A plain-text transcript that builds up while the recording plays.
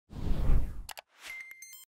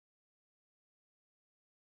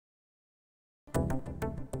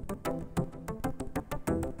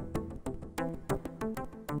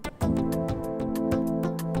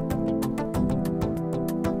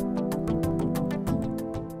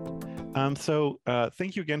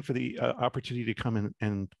Thank you again for the opportunity to come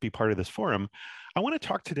and be part of this forum. I want to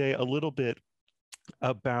talk today a little bit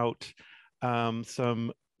about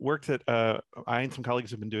some work that I and some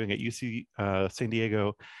colleagues have been doing at UC San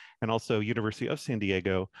Diego and also University of San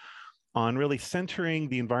Diego on really centering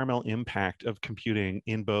the environmental impact of computing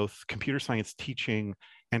in both computer science teaching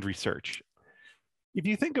and research. If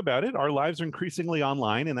you think about it, our lives are increasingly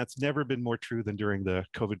online, and that's never been more true than during the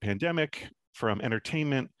COVID pandemic, from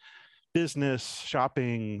entertainment, business,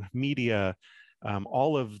 shopping, media.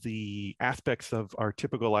 All of the aspects of our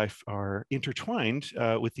typical life are intertwined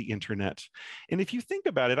with the internet. And if you think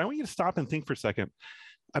about it, I want you to stop and think for a second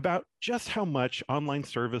about just how much online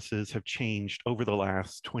services have changed over the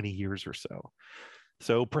last 20 years or so.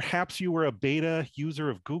 So perhaps you were a beta user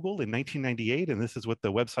of Google in 1998, and this is what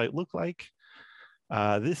the website looked like.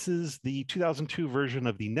 This is the 2002 version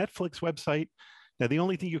of the Netflix website. Now, the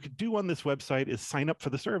only thing you could do on this website is sign up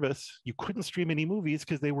for the service. You couldn't stream any movies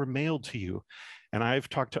because they were mailed to you. And I've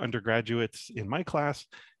talked to undergraduates in my class,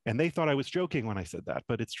 and they thought I was joking when I said that,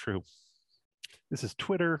 but it's true. This is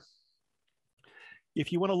Twitter.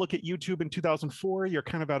 If you want to look at YouTube in 2004, you're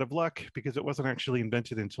kind of out of luck because it wasn't actually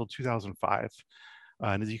invented until 2005.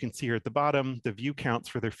 And as you can see here at the bottom, the view counts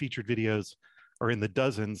for their featured videos are in the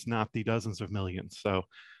dozens, not the dozens of millions. So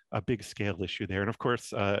a big scale issue there. And of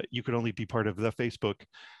course, you could only be part of the Facebook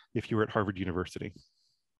if you were at Harvard University.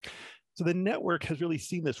 So the network has really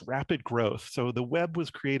seen this rapid growth. So the web was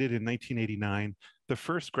created in 1989. The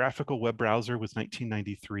first graphical web browser was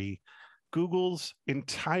 1993. Google's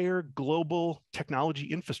entire global technology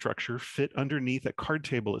infrastructure fit underneath a card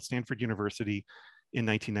table at Stanford University in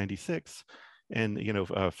 1996. And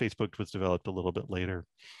Facebook was developed a little bit later.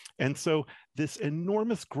 And so this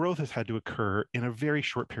enormous growth has had to occur in a very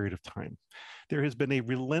short period of time. There has been a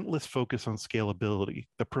relentless focus on scalability.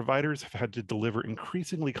 The providers have had to deliver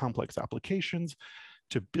increasingly complex applications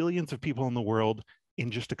to billions of people in the world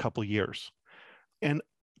in just a couple years. And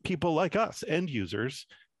people like us, end users,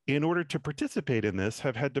 in order to participate in this,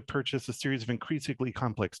 have had to purchase a series of increasingly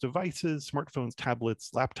complex devices, smartphones,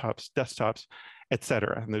 tablets, laptops, desktops, et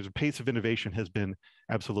cetera. And the pace of innovation has been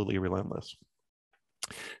absolutely relentless.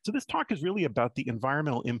 So this talk is really about the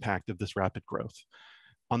environmental impact of this rapid growth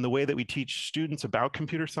on the way that we teach students about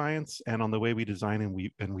computer science and on the way we design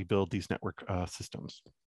and we build these network systems.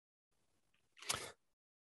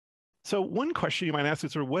 So one question you might ask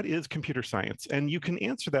is sort of what is computer science? And you can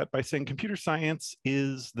answer that by saying computer science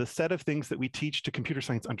is the set of things that we teach to computer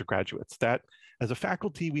science undergraduates. That as a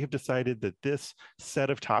faculty, we have decided that this set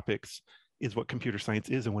of topics is what computer science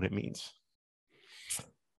is and what it means.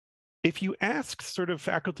 If you ask sort of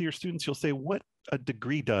faculty or students, you'll say what a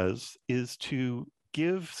degree does is to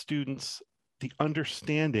give students the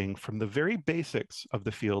understanding from the very basics of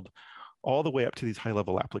the field all the way up to these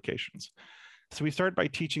high-level applications. So we start by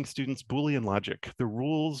teaching students Boolean logic, the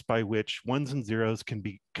rules by which ones and zeros can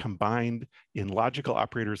be combined in logical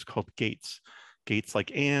operators called gates. Gates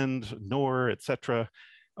like and, nor, etc.,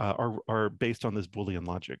 are based on this Boolean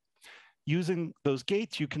logic. Using those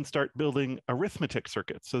gates, you can start building arithmetic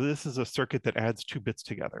circuits. So this is a circuit that adds two bits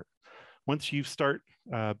together. Once you start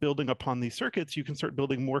building upon these circuits, you can start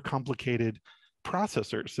building more complicated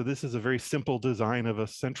processors. So this is a very simple design of a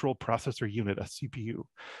central processor unit, a CPU.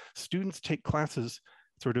 Students take classes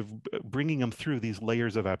sort of bringing them through these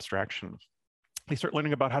layers of abstraction. They start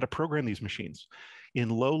learning about how to program these machines in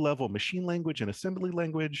low-level machine language and assembly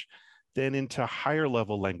language, then into higher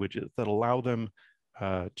level languages that allow them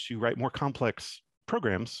to write more complex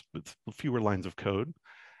programs with fewer lines of code.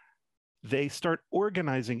 They start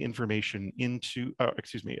organizing information into,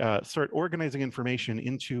 organizing information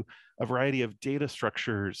into a variety of data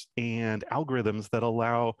structures and algorithms that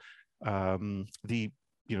allow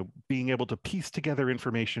being able to piece together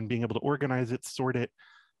information, being able to organize it, sort it,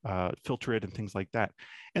 filter it, and things like that.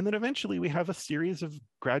 And then eventually we have a series of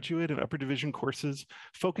graduate and upper division courses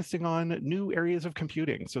focusing on new areas of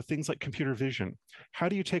computing. So things like computer vision. How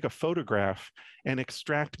do you take a photograph and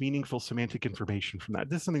extract meaningful semantic information from that?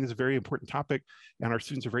 This is something that's a very important topic and our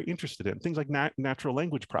students are very interested in. Things like natural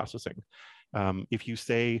language processing. If you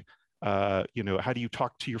say, how do you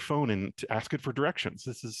talk to your phone and to ask it for directions?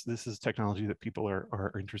 This is technology that people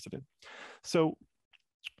are interested in. So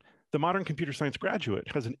the modern computer science graduate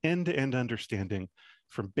has an end-to-end understanding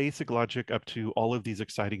from basic logic up to all of these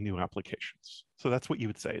exciting new applications. So that's what you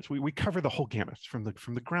would say is we cover the whole gamut from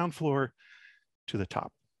the ground floor to the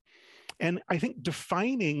top. And I think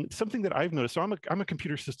defining something that I've noticed, so I'm a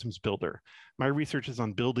computer systems builder. My research is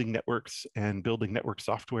on building networks and building network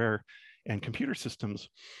software and computer systems.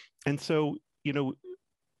 And so,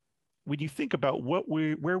 when you think about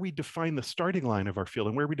where we define the starting line of our field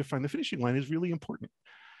and where we define the finishing line is really important.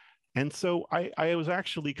 And so I was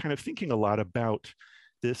actually kind of thinking a lot about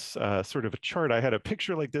this sort of a chart. I had a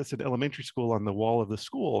picture like this in elementary school on the wall of the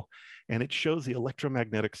school, and it shows the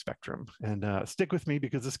electromagnetic spectrum. And stick with me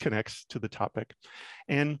because this connects to the topic.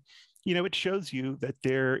 And it shows you that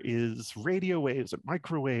there is radio waves and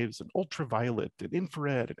microwaves and ultraviolet and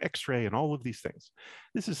infrared and X-ray and all of these things.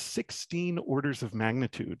 This is 16 orders of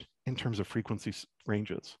magnitude in terms of frequency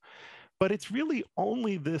ranges. But it's really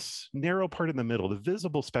only this narrow part in the middle, the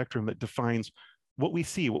visible spectrum, that defines what we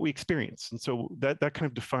see, what we experience. And so that kind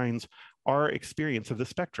of defines our experience of the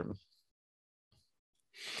spectrum.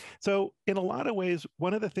 So in a lot of ways,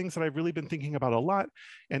 one of the things that I've really been thinking about a lot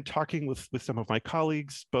and talking with some of my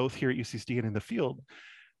colleagues, both here at UCSD and in the field,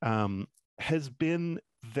 has been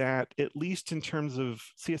that, at least in terms of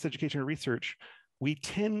CS education and research, we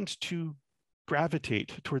tend to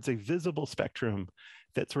gravitate towards a visible spectrum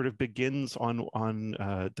that sort of begins on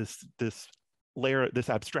this layer, this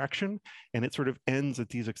abstraction, and it sort of ends at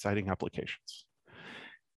these exciting applications.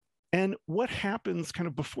 And what happens kind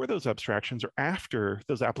of before those abstractions or after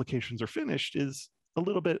those applications are finished is a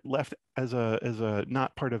little bit left as a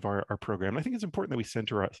not part of our program. I think it's important that we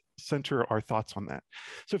center our thoughts on that.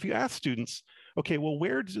 So if you ask students, okay, well,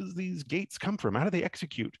 where does these gates come from? How do they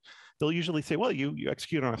execute? They'll usually say, well, you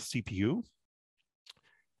execute on a CPU.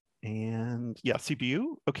 And yeah,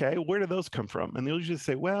 CPU, okay, where do those come from? And they'll usually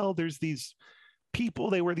say, well, there's these people,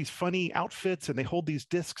 they wear these funny outfits and they hold these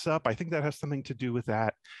discs up. I think that has something to do with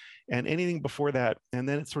that. And anything before that, and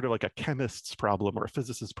then it's sort of like a chemist's problem or a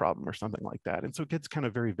physicist's problem or something like that. And so it gets kind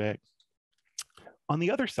of very vague. On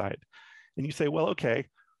the other side, and you say, well, okay,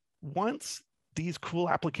 once these cool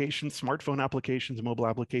applications, smartphone applications, mobile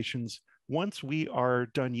applications, once we are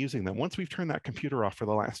done using them, once we've turned that computer off for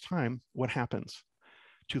the last time, what happens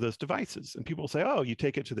to those devices? And people say, oh, you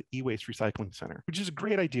take it to the e-waste recycling center, which is a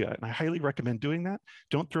great idea. And I highly recommend doing that.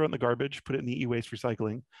 Don't throw it in the garbage, put it in the e-waste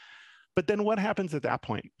recycling. But then what happens at that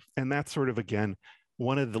point? And that's sort of, again,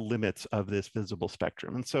 one of the limits of this visible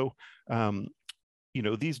spectrum. And so,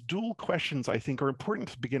 these dual questions, I think, are important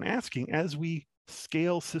to begin asking as we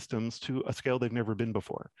scale systems to a scale they've never been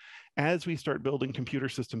before. As we start building computer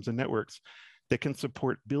systems and networks that can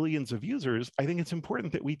support billions of users, I think it's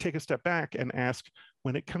important that we take a step back and ask,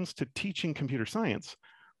 when it comes to teaching computer science,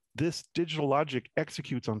 this digital logic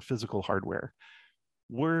executes on physical hardware.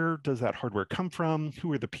 Where does that hardware come from?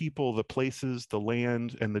 Who are the people, the places, the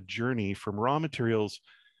land, and the journey from raw materials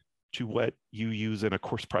to what you use in a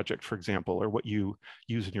course project, for example, or what you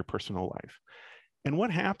use in your personal life? And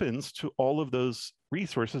what happens to all of those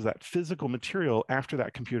resources, that physical material, after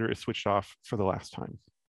that computer is switched off for the last time?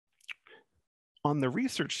 On the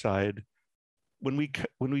research side, when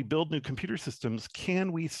we build new computer systems,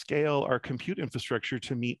 can we scale our compute infrastructure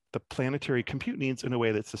to meet the planetary compute needs in a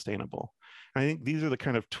way that's sustainable? And I think these are the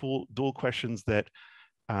kind of dual questions that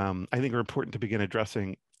I think are important to begin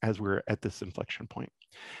addressing as we're at this inflection point.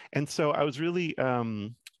 And so I was really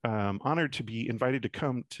honored to be invited to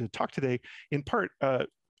come to talk today. In part,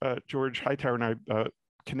 George Hightower and I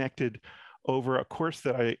connected over a course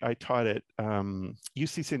that I taught at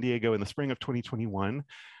UC San Diego in the spring of 2021.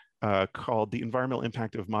 Called The Environmental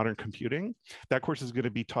Impact of Modern Computing. That course is going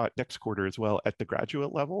to be taught next quarter as well at the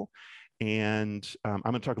graduate level. And I'm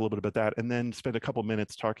going to talk a little bit about that and then spend a couple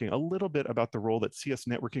minutes talking a little bit about the role that CS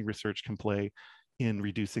networking research can play in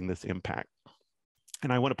reducing this impact.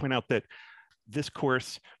 And I want to point out that this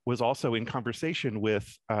course was also in conversation with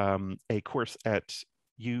a course at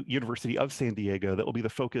University of San Diego that will be the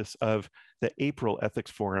focus of the April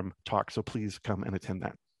Ethics Forum talk. So please come and attend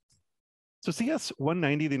that. So CS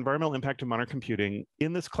 190, the environmental impact of modern computing.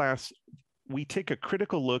 In this class, we take a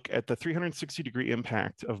critical look at the 360-degree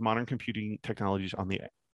impact of modern computing technologies on the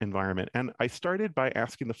environment. And I started by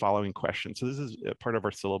asking the following question. So this is part of our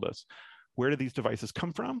syllabus. Where do these devices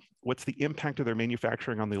come from? What's the impact of their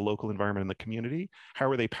manufacturing on the local environment and the community? How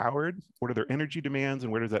are they powered? What are their energy demands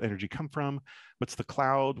and where does that energy come from? What's the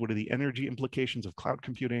cloud? What are the energy implications of cloud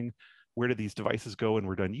computing? Where do these devices go when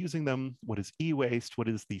we're done using them? What is e-waste? What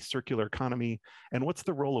is the circular economy? And what's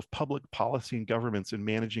the role of public policy and governments in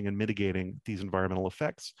managing and mitigating these environmental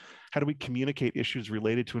effects? How do we communicate issues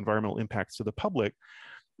related to environmental impacts to the public?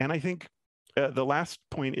 And I think the last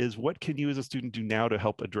point is, what can you as a student do now to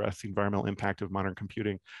help address the environmental impact of modern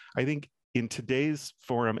computing? I think in today's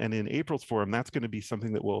forum and in April's forum, that's going to be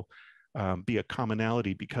something that will be a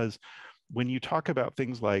commonality, because when you talk about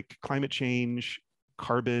things like climate change,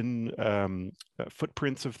 carbon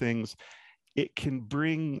footprints of things, it can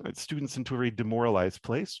bring students into a very demoralized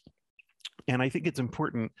place. And I think it's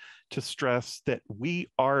important to stress that we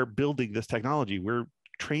are building this technology. We're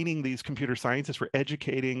training these computer scientists, we're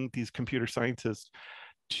educating these computer scientists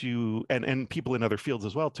to, and people in other fields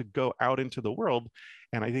as well, to go out into the world.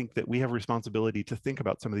 And I think that we have a responsibility to think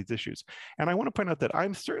about some of these issues. And I want to point out that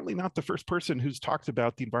I'm certainly not the first person who's talked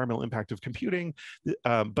about the environmental impact of computing,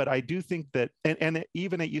 but I do think that, and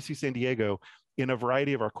even at UC San Diego, in a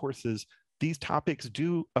variety of our courses, these topics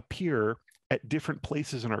do appear at different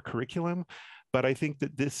places in our curriculum. But I think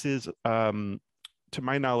that this is, to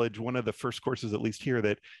my knowledge, one of the first courses, at least here,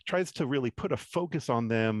 that tries to really put a focus on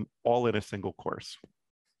them all in a single course.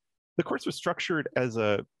 The course was structured as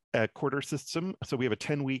a quarter system. So we have a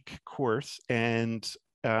 10-week course, and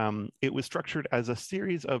it was structured as a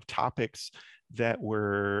series of topics that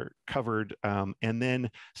were covered. And then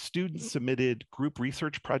students submitted group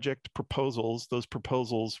research project proposals. Those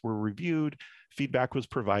proposals were reviewed, feedback was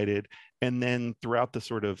provided. And then throughout the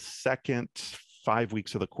sort of second 5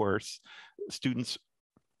 weeks of the course, students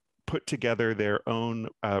put together their own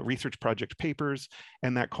research project papers,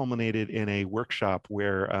 and that culminated in a workshop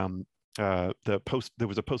where there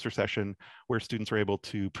was a poster session where students were able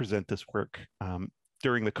to present this work.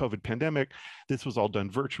 During the COVID pandemic, this was all done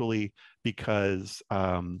virtually because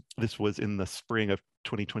this was in the spring of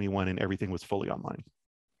 2021 and everything was fully online.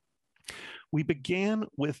 We began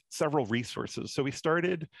with several resources. So we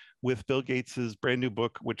started with Bill Gates's brand new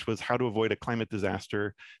book, which was How to Avoid a Climate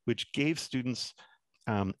Disaster, which gave students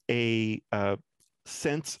a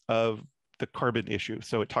sense of the carbon issue.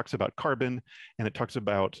 So it talks about carbon, and it talks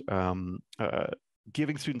about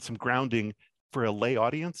giving students some grounding for a lay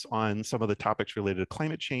audience on some of the topics related to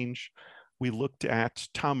climate change. We looked at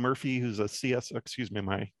Tom Murphy, who's a excuse me,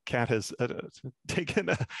 my cat has taken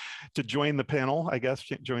to join the panel, I guess,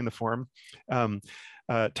 join the forum. Tom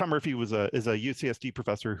Murphy is a UCSD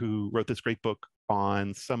professor who wrote this great book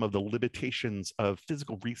on some of the limitations of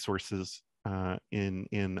physical resources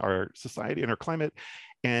in our society and our climate.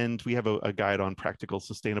 And we have a guide on practical,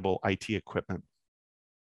 sustainable IT equipment.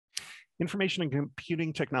 Information and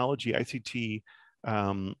computing technology, ICT,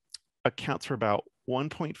 accounts for about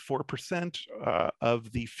 1.4%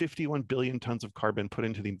 of the 51 billion tons of carbon put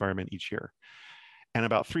into the environment each year, and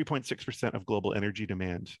about 3.6% of global energy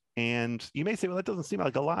demand. And you may say, well, that doesn't seem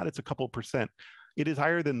like a lot. It's a couple percent. It is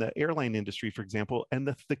higher than the airline industry, for example. And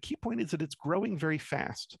the key point is that it's growing very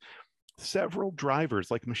fast. Several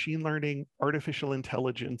drivers like machine learning, artificial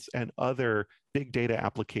intelligence, and other big data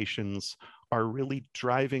applications are really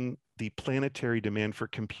driving the planetary demand for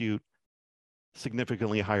compute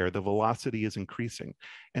significantly higher. The velocity is increasing.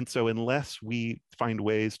 And so unless we find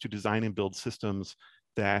ways to design and build systems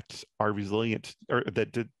that are resilient or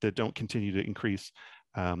that don't continue to increase,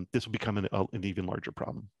 this will become an even larger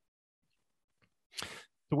problem.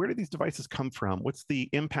 So where do these devices come from? What's the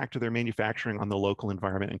impact of their manufacturing on the local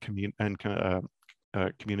environment and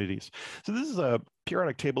communities? So this is a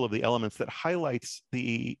periodic table of the elements that highlights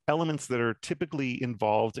the elements that are typically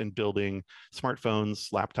involved in building smartphones,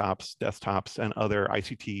 laptops, desktops, and other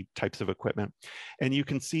ICT types of equipment. And you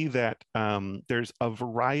can see that there's a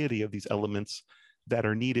variety of these elements that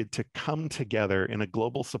are needed to come together in a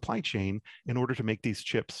global supply chain in order to make these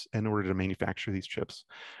chips, in order to manufacture these chips.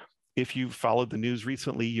 If you've followed the news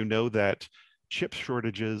recently, you know that chip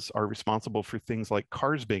shortages are responsible for things like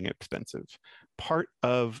cars being expensive. Part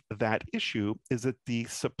of that issue is that the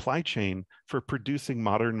supply chain for producing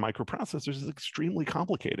modern microprocessors is extremely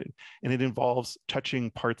complicated, and it involves touching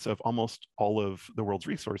parts of almost all of the world's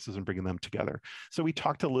resources and bringing them together. So we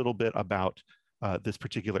talked a little bit about this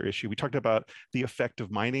particular issue. We talked about the effect of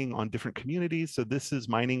mining on different communities. So this is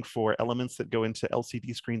mining for elements that go into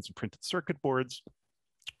LCD screens and printed circuit boards.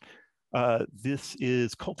 This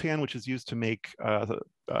is coltan, which is used to make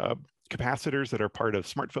capacitors that are part of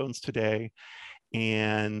smartphones today.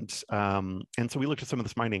 And so we looked at some of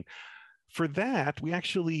this mining. For that, we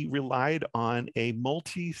actually relied on a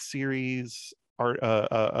multi-series,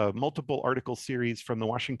 multiple article series from the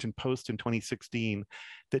Washington Post in 2016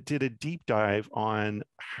 that did a deep dive on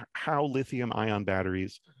how lithium-ion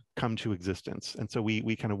batteries come to existence. And so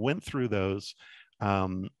we kind of went through those.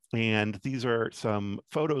 And these are some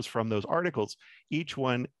photos from those articles, each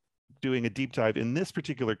one doing a deep dive, in this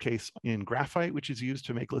particular case, in graphite, which is used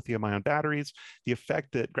to make lithium-ion batteries, the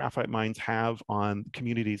effect that graphite mines have on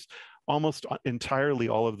communities. Almost entirely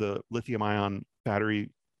all of the lithium-ion battery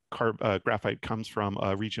graphite comes from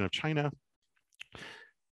a region of China.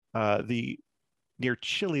 Near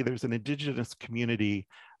Chile, there's an indigenous community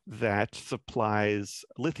that supplies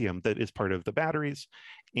lithium that is part of the batteries.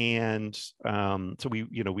 And so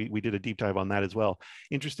we did a deep dive on that as well.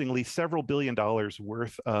 Interestingly, several $billion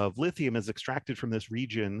worth of lithium is extracted from this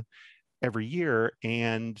region every year,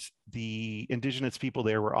 and the indigenous people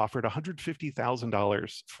there were offered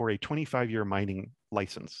 $150,000 for a 25-year mining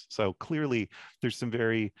license. So clearly, there's some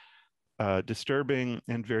very disturbing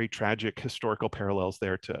and very tragic historical parallels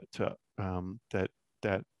there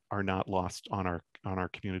that are not lost on our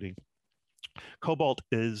community. Cobalt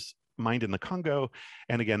is mined in the Congo,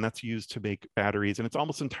 and again, that's used to make batteries, and it's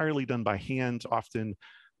almost entirely done by hand, often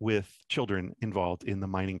with children involved in the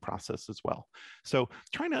mining process as well. So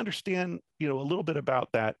trying to understand, a little bit about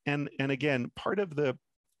that. And again, part of the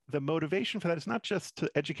motivation for that is not just to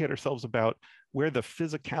educate ourselves about where the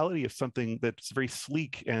physicality of something that's very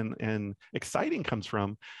sleek and exciting comes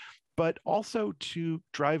from, but also to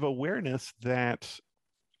drive awareness that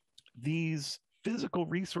these physical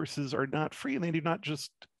resources are not free and they do not just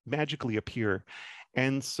magically appear.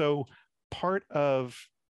 And so part of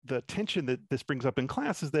the tension that this brings up in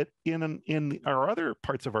class is that in our other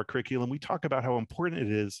parts of our curriculum, we talk about how important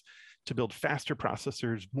it is to build faster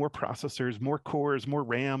processors, more cores, more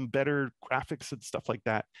RAM, better graphics and stuff like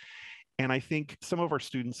that. And I think some of our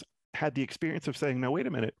students had the experience of saying, no, wait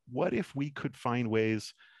a minute, what if we could find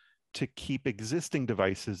ways to keep existing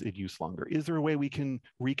devices in use longer? Is there a way we can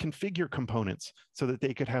reconfigure components so that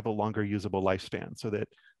they could have a longer usable lifespan, so that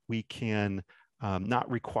we can not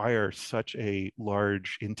require such a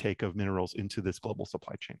large intake of minerals into this global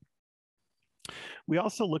supply chain? We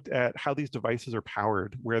also looked at how these devices are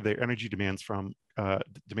powered, where their energy demands are,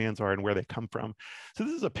 and where they come from. So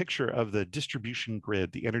this is a picture of the distribution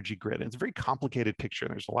grid, the energy grid. And it's a very complicated picture.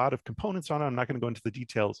 There's a lot of components on it. I'm not going to go into the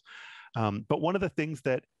details. But one of the things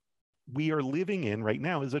that we are living in right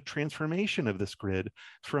now is a transformation of this grid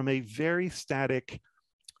from a very static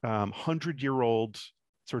 100-year-old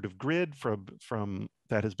sort of grid from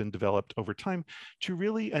that has been developed over time to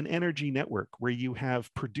really an energy network where you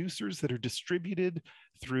have producers that are distributed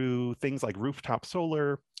through things like rooftop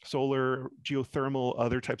solar, geothermal,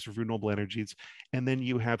 other types of renewable energies, and then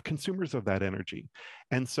you have consumers of that energy.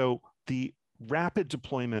 And so the rapid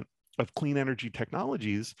deployment of clean energy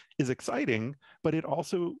technologies is exciting, but it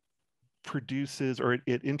also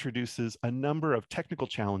it introduces a number of technical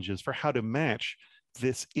challenges for how to match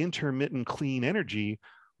this intermittent clean energy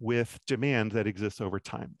with demand that exists over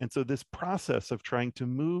time. And so this process of trying to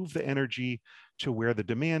move the energy to where the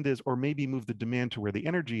demand is, or maybe move the demand to where the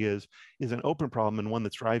energy is an open problem, and one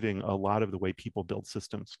that's driving a lot of the way people build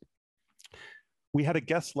systems. We had a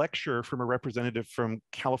guest lecture from a representative from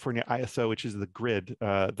California ISO, which is the grid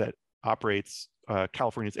that operates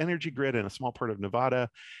California's energy grid and a small part of Nevada.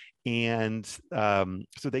 And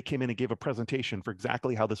so they came in and gave a presentation for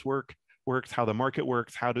exactly how this works, how the market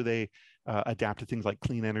works, how do they adapt to things like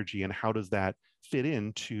clean energy, and how does that fit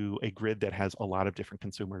into a grid that has a lot of different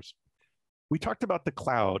consumers. We talked about the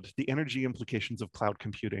cloud, the energy implications of cloud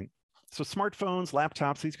computing. So smartphones,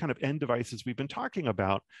 laptops, these kind of end devices we've been talking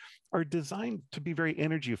about are designed to be very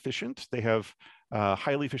energy efficient. They have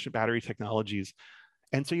highly efficient battery technologies.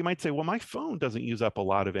 And so you might say, well, my phone doesn't use up a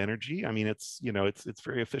lot of energy. I mean, it's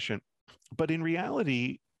very efficient. But in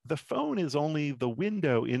reality, the phone is only the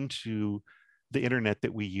window into the internet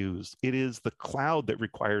that we use. It is the cloud that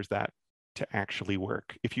requires that to actually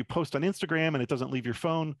work. If you post on Instagram and it doesn't leave your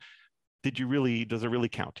phone, does it really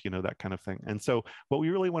count? That kind of thing. And so what we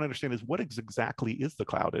really want to understand is what exactly is the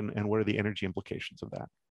cloud, and what are the energy implications of that?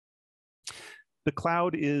 The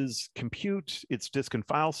cloud is compute, it's disk and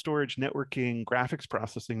file storage, networking, graphics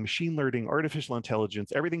processing, machine learning, artificial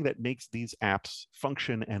intelligence, everything that makes these apps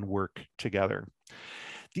function and work together.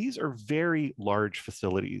 These are very large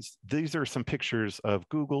facilities. These are some pictures of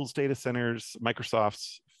Google's data centers,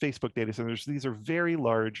 Microsoft's, Facebook data centers. These are very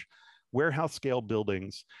large warehouse scale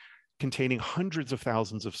buildings containing hundreds of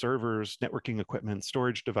thousands of servers, networking equipment,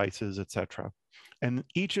 storage devices, et cetera. And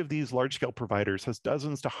each of these large-scale providers has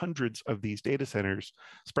dozens to hundreds of these data centers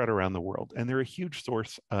spread around the world, and they're a huge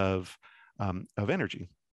source of energy.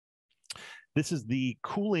 This is the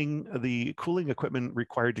cooling equipment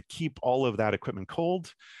required to keep all of that equipment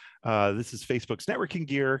cold. This is Facebook's networking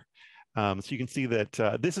gear. So you can see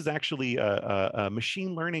that this is actually a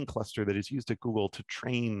machine learning cluster that is used at Google to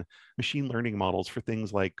train machine learning models for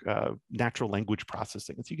things like natural language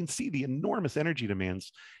processing. And so you can see the enormous energy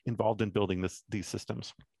demands involved in building these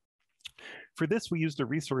systems. For this, we used a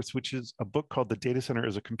resource, which is a book called The Data Center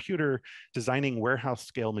as a Computer, Designing Warehouse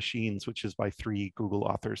Scale Machines, which is by 3 Google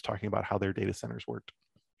authors talking about how their data centers worked.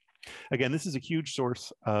 Again, this is a huge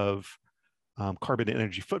source of carbon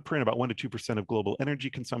energy footprint, about 1% to 2% of global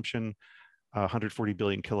energy consumption, 140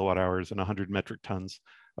 billion kilowatt hours and 100 metric tons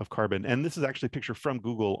of carbon. And this is actually a picture from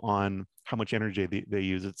Google on how much energy they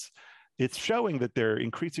use. it's showing that they're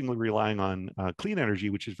increasingly relying on clean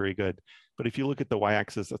energy, which is very good. But if you look at the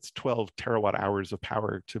y-axis, that's 12 terawatt hours of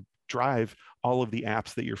power to drive all of the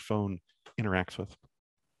apps that your phone interacts with.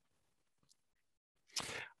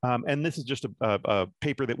 And this is just a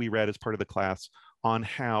paper that we read as part of the class on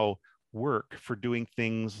how work for doing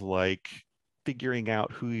things like figuring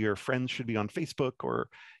out who your friends should be on Facebook or,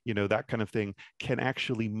 you know, that kind of thing can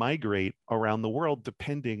actually migrate around the world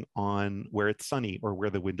depending on where it's sunny or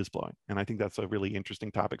where the wind is blowing. And I think that's a really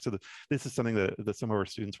interesting topic. So this is something that some of our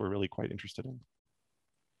students were really quite interested in.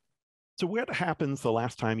 So what happens the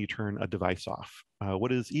last time you turn a device off?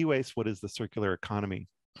 What is e-waste? What is the circular economy?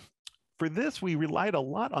 For this, we relied a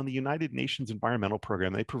lot on the United Nations Environmental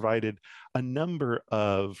Program. They provided a number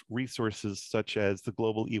of resources such as the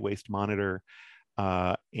Global E-Waste Monitor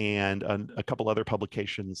and a couple other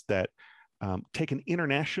publications that take an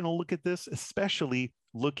international look at this, especially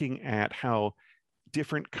looking at how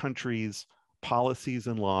different countries' policies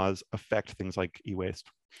and laws affect things like e-waste.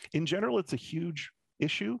 In general, it's a huge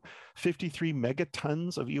issue. 53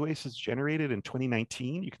 megatons of e-waste is generated in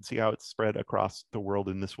 2019. You can see how it's spread across the world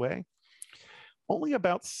in this way. Only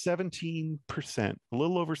about 17%, a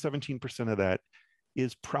little over 17% of that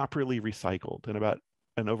is properly recycled,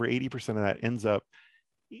 and over 80% of that ends up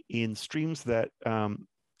in streams that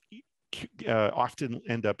often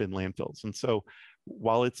end up in landfills. And so,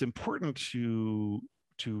 while it's important to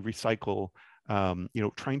recycle, you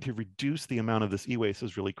know, trying to reduce the amount of this e-waste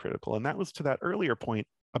is really critical. And that was to that earlier point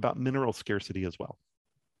about mineral scarcity as well.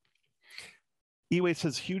 E-waste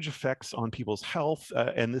has huge effects on people's health,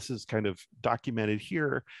 and this is kind of documented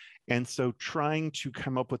here. And so trying to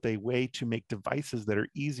come up with a way to make devices that are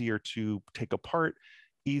easier to take apart,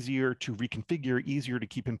 easier to reconfigure, easier to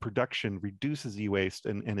keep in production reduces e-waste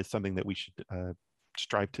and is something that we should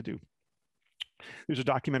strive to do. There's a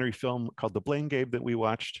documentary film called The Blame Game that we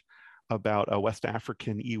watched about a West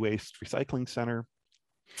African e-waste recycling center.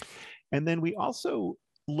 And then we also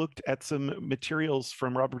looked at some materials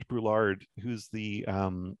from Robert Boulard, who's the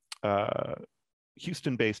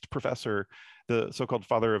Houston-based professor, the so-called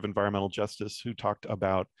father of environmental justice, who talked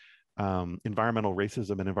about environmental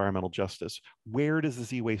racism and environmental justice. Where does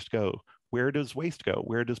this e-waste go? Where does waste go?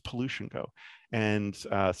 Where does pollution go? And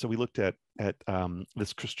so we looked at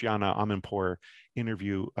this Christiana Amanpour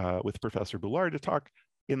interview with Professor Boulard to talk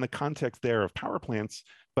in the context there of power plants,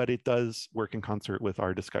 but it does work in concert with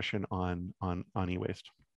our discussion on e-waste.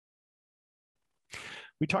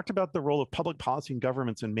 We talked about the role of public policy and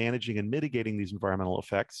governments in managing and mitigating these environmental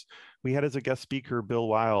effects. We had as a guest speaker, Bill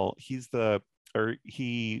Weil.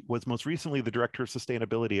 He was most recently the director of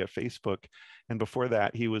sustainability at Facebook. And before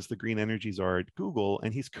that, he was the green energy czar at Google.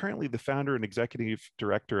 And he's currently the founder and executive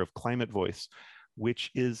director of Climate Voice,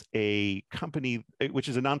 which is a company, which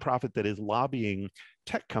is a nonprofit that is lobbying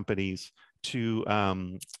tech companies to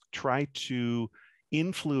try to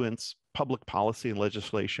influence public policy and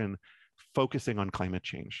legislation focusing on climate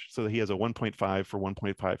change. So he has a 1.5 for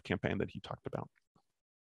 1.5 campaign that he talked about.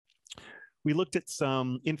 We looked at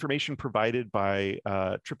some information provided by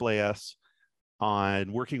AAAS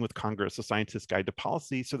on working with Congress, a scientist's guide to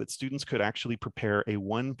policy, so that students could actually prepare a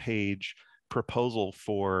one-page proposal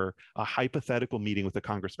for a hypothetical meeting with a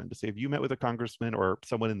congressman, to say if you met with a congressman or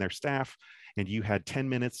someone in their staff and you had 10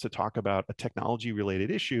 minutes to talk about a technology related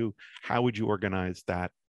issue, how would you organize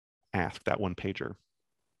that ask, that one pager?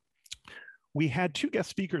 We had two guest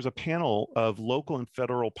speakers, a panel of local and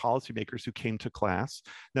federal policymakers who came to class.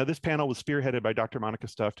 Now, this panel was spearheaded by Dr. Monica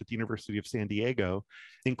Stuft at the University of San Diego,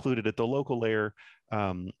 included at the local layer,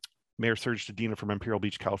 Mayor Serge Dedina from Imperial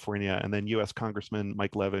Beach, California, and then US Congressman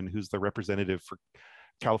Mike Levin, who's the representative for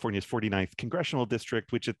California's 49th Congressional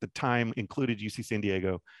District, which at the time included UC San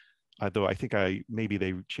Diego, though I think maybe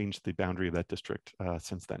they changed the boundary of that district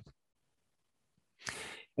since then.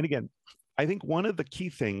 And again, I think one of the key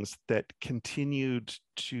things that continued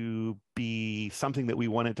to be something that we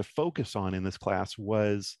wanted to focus on in this class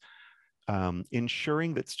was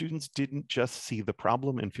ensuring that students didn't just see the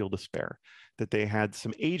problem and feel despair, that they had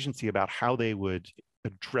some agency about how they would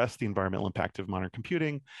address the environmental impact of modern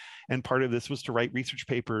computing. And part of this was to write research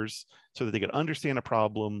papers so that they could understand a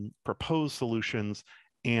problem, propose solutions,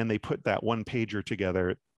 and they put that one pager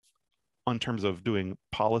together on terms of doing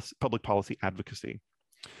public policy advocacy.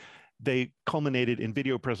 They culminated in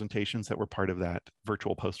video presentations that were part of that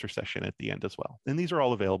virtual poster session at the end as well. And these are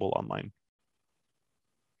all available online.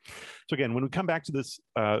 So again, when we come back to this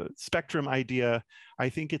spectrum idea, I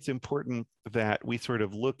think it's important that we sort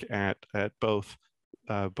of look at both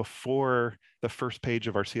before the first page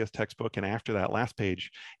of our CS textbook and after that last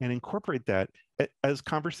page, and incorporate that as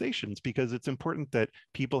conversations, because it's important that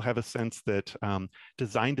people have a sense that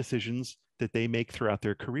design decisions that they make throughout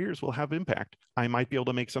their careers will have impact. I might be able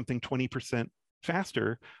to make something 20%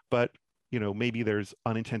 faster, but maybe there's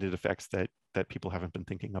unintended effects that people haven't been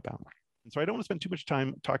thinking about. And so I don't want to spend too much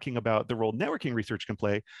time talking about the role networking research can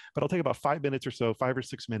play, but I'll take about 5 minutes or so, 5 or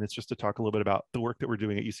 6 minutes, just to talk a little bit about the work that we're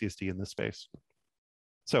doing at UCSD in this space.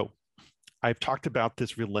 So I've talked about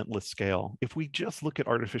this relentless scale. If we just look at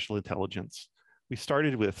artificial intelligence, we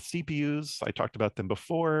started with CPUs, I talked about them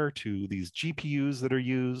before, to these GPUs that are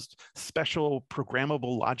used, special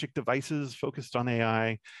programmable logic devices focused on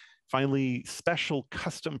AI, finally, special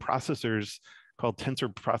custom processors called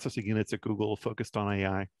tensor processing units at Google focused on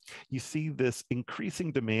AI. You see this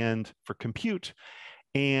increasing demand for compute,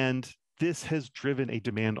 and this has driven a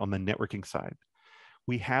demand on the networking side.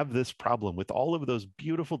 We have this problem with all of those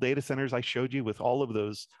beautiful data centers I showed you, with all of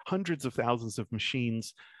those hundreds of thousands of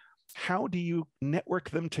machines. How do you network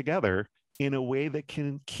them together in a way that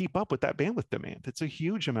can keep up with that bandwidth demand? It's a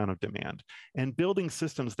huge amount of demand. And building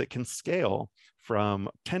systems that can scale from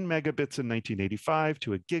 10 megabits in 1985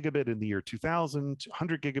 to a gigabit in the year 2000, to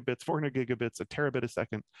 100 gigabits, 400 gigabits, a terabit a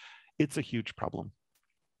second, it's a huge problem.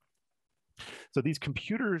 So these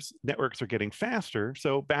computers networks are getting faster.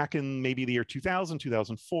 So back in maybe the year 2000,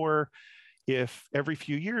 2004, if every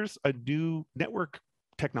few years a new network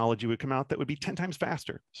technology would come out that would be 10 times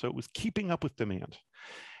faster. So it was keeping up with demand.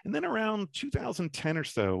 And then around 2010 or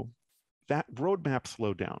so, that roadmap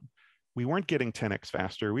slowed down. We weren't getting 10x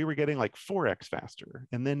faster. We were getting like 4x faster.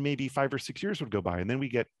 And then maybe 5 or 6 years would go by, and then we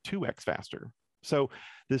get 2x faster. So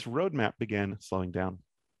this roadmap began slowing down.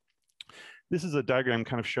 This is a diagram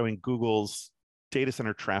kind of showing Google's data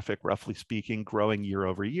center traffic, roughly speaking, growing year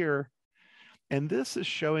over year. And this is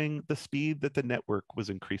showing the speed that the network was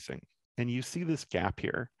increasing. And you see this gap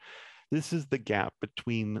here. This is the gap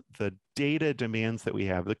between the data demands that we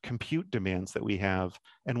have, the compute demands that we have,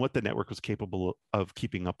 and what the network was capable of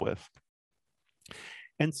keeping up with.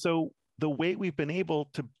 And so the way we've been able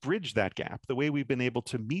to bridge that gap, the way we've been able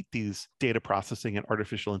to meet these data processing and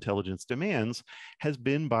artificial intelligence demands, has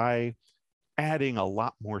been by adding a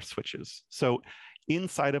lot more switches. So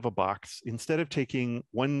inside of a box, instead of taking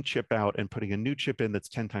one chip out and putting a new chip in that's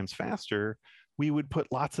 10 times faster, we would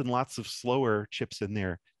put lots and lots of slower chips in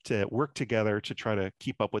there to work together to try to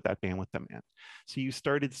keep up with that bandwidth demand. So you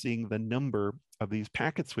started seeing the number of these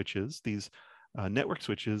packet switches, these network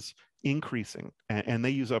switches, increasing, and they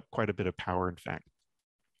use up quite a bit of power, in fact.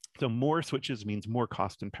 So more switches means more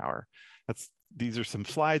cost and power. These are some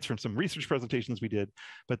slides from some research presentations we did,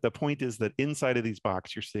 but the point is that inside of these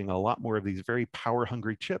boxes, you're seeing a lot more of these very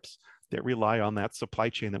power-hungry chips that rely on that supply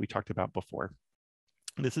chain that we talked about before.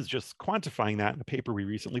 This is just quantifying that in a paper we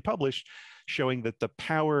recently published, showing that the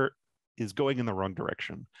power is going in the wrong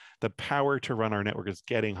direction. The power to run our network is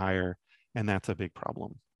getting higher, and that's a big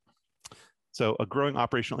problem. So a growing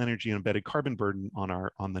operational energy and embedded carbon burden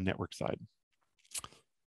on the network side.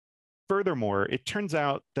 Furthermore, it turns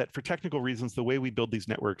out that for technical reasons, the way we build these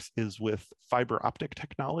networks is with fiber optic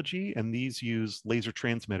technology, and these use laser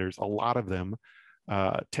transmitters, a lot of them,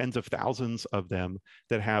 tens of thousands of them,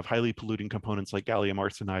 that have highly polluting components like gallium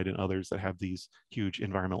arsenide and others that have these huge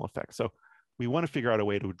environmental effects. So we want to figure out a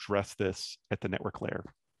way to address this at the network layer.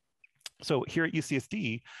 So here at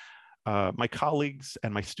UCSD, my colleagues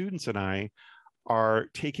and my students and I are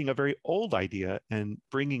taking a very old idea and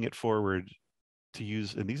bringing it forward to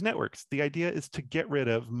use in these networks. The idea is to get rid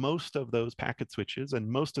of most of those packet switches and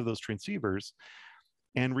most of those transceivers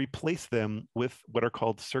and replace them with what are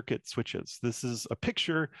called circuit switches. This is a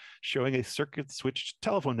picture showing a circuit switched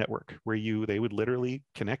telephone network where they would literally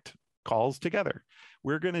connect calls together.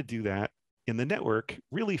 We're going to do that in the network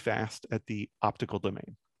really fast at the optical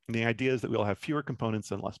domain. And the idea is that we'll have fewer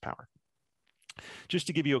components and less power. Just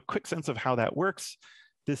to give you a quick sense of how that works,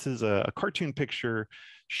 this is a cartoon picture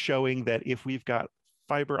showing that if we've got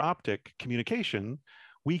fiber optic communication,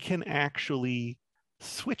 we can actually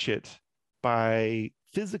switch it by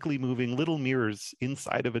physically moving little mirrors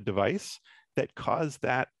inside of a device that cause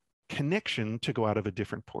that connection to go out of a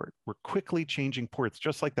different port. We're quickly changing ports,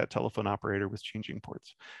 just like that telephone operator was changing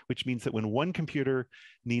ports, which means that when one computer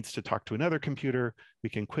needs to talk to another computer, we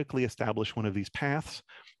can quickly establish one of these paths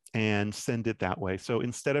and send it that way. So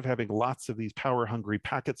instead of having lots of these power-hungry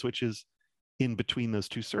packet switches in between those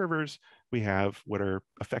two servers, we have what are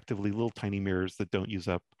effectively little tiny mirrors that don't use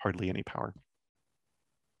up hardly any power.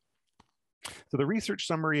 So the research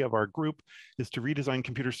summary of our group is to redesign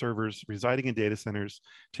computer servers residing in data centers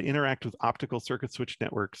to interact with optical circuit switch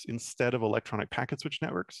networks instead of electronic packet switch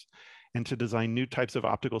networks. and to design new types of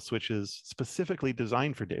optical switches specifically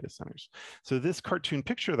designed for data centers. So this cartoon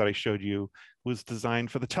picture that I showed you was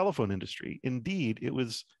designed for the telephone industry. Indeed, it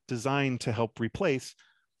was designed to help replace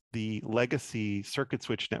the legacy circuit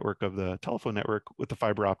switch network of the telephone network with the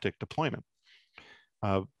fiber optic deployment.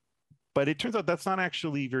 But it turns out that's not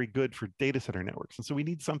actually very good for data center networks. And so we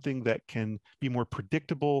need something that can be more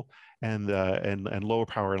predictable and lower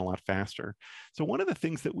power and a lot faster. So one of the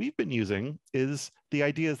things that we've been using is the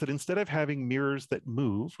idea is that instead of having mirrors that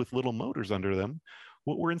move with little motors under them,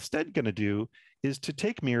 what we're instead going to do is to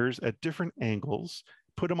take mirrors at different angles,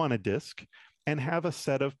 put them on a disk, and have a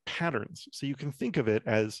set of patterns. So you can think of it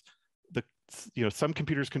as some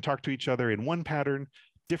computers can talk to each other in one pattern,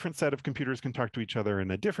 different set of computers can talk to each other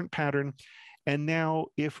in a different pattern. And now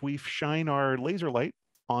if we shine our laser light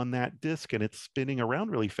on that disk and it's spinning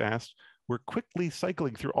around really fast, we're quickly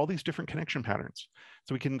cycling through all these different connection patterns.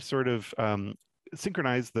 So we can sort of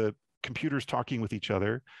synchronize the computers talking with each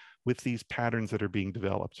other with these patterns that are being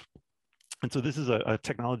developed. And so this is a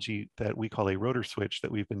technology that we call a rotor switch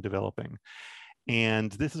that we've been developing.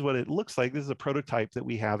 And this is what it looks like. This is a prototype that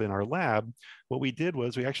we have in our lab. What we did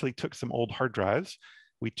was we actually took some old hard drives.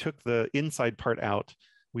 We took the inside part out,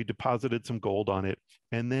 we deposited some gold on it,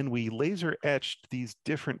 and then we laser etched these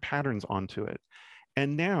different patterns onto it.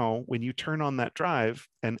 And now when you turn on that drive,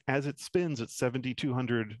 and as it spins at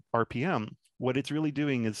 7,200 RPM, what it's really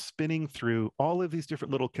doing is spinning through all of these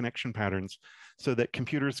different little connection patterns so that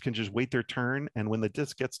computers can just wait their turn. And when the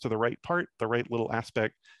disk gets to the right part, the right little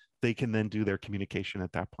aspect, they can then do their communication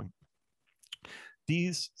at that point.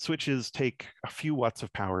 These switches take a few watts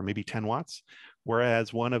of power, maybe 10 watts,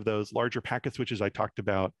 whereas one of those larger packet switches I talked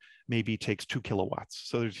about maybe takes 2 kilowatts.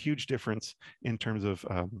 So there's a huge difference in terms of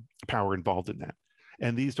power involved in that.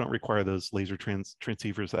 And these don't require those laser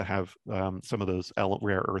transceivers that have some of those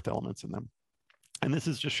rare earth elements in them. And this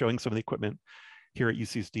is just showing some of the equipment here at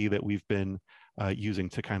UCSD that we've been using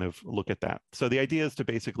to kind of look at that. So the idea is to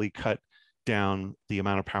basically cut down the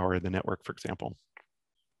amount of power in the network, for example.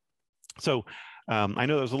 So I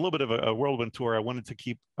know there was a little bit of a whirlwind tour. I wanted to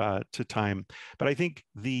keep to time, but I think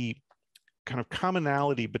the kind of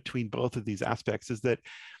commonality between both of these aspects is that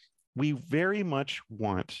we very much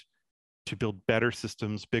want to build better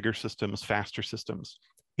systems, bigger systems, faster systems.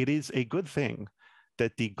 It is a good thing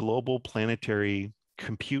that the global planetary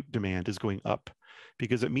compute demand is going up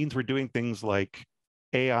because it means we're doing things like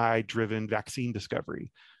AI-driven vaccine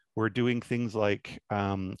discovery. We're doing things like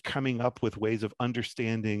coming up with ways of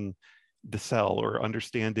understanding the cell or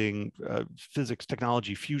understanding physics,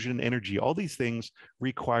 technology, fusion, energy. All these things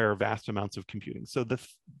require vast amounts of computing. So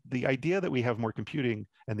the idea that we have more computing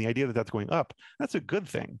and the idea that that's going up, that's a good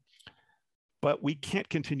thing. But we can't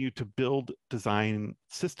continue to build design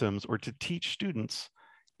systems or to teach students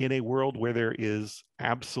in a world where there is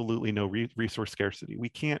absolutely no resource scarcity. We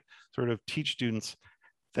can't sort of teach students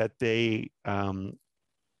that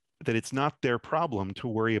that it's not their problem to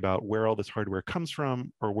worry about where all this hardware comes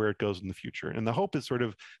from or where it goes in the future. And the hope is sort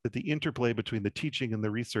of that the interplay between the teaching and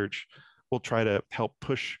the research will try to help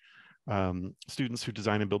push students who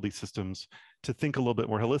design and build these systems to think a little bit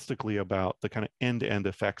more holistically about the kind of end-to-end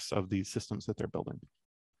effects of these systems that they're building.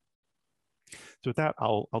 So with that,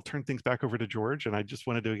 I'll turn things back over to George. And I just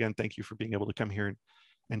wanted to, again, thank you for being able to come here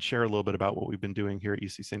and share a little bit about what we've been doing here at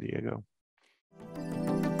UC San Diego.